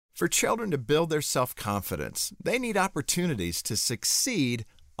For children to build their self-confidence, they need opportunities to succeed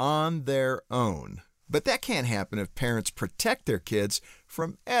on their own. But that can't happen if parents protect their kids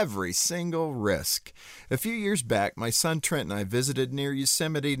from every single risk. A few years back, my son Trent and I visited near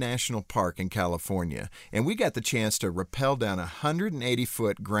Yosemite National Park in California, and we got the chance to rappel down a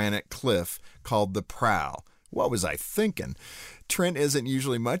 180-foot granite cliff called the Prow. What was I thinking? Trent isn't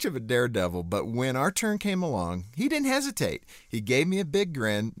usually much of a daredevil, but when our turn came along, he didn't hesitate. He gave me a big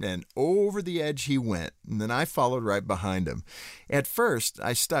grin, and over the edge he went, and then I followed right behind him. At first,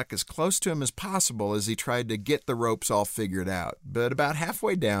 I stuck as close to him as possible as he tried to get the ropes all figured out, but about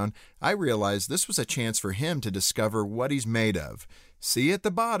halfway down, I realized this was a chance for him to discover what he's made of. "See you at the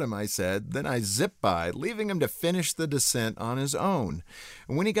bottom," I said. Then I zipped by, leaving him to finish the descent on his own.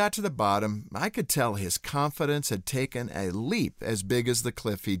 And when he got to the bottom, I could tell his confidence had taken a leap as big as the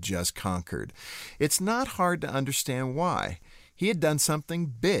cliff he'd just conquered. It's not hard to understand why. He had done something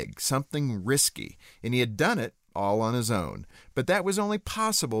big, something risky, and he had done it all on his own. But that was only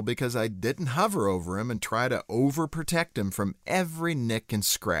possible because I didn't hover over him and try to overprotect him from every nick and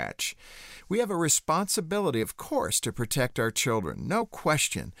scratch. We have a responsibility, of course, to protect our children, no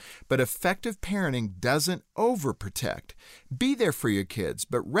question. But effective parenting doesn't overprotect. Be there for your kids,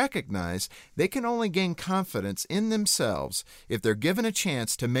 but recognize they can only gain confidence in themselves if they're given a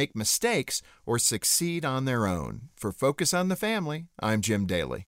chance to make mistakes or succeed on their own. For Focus on the Family, I'm Jim Daly.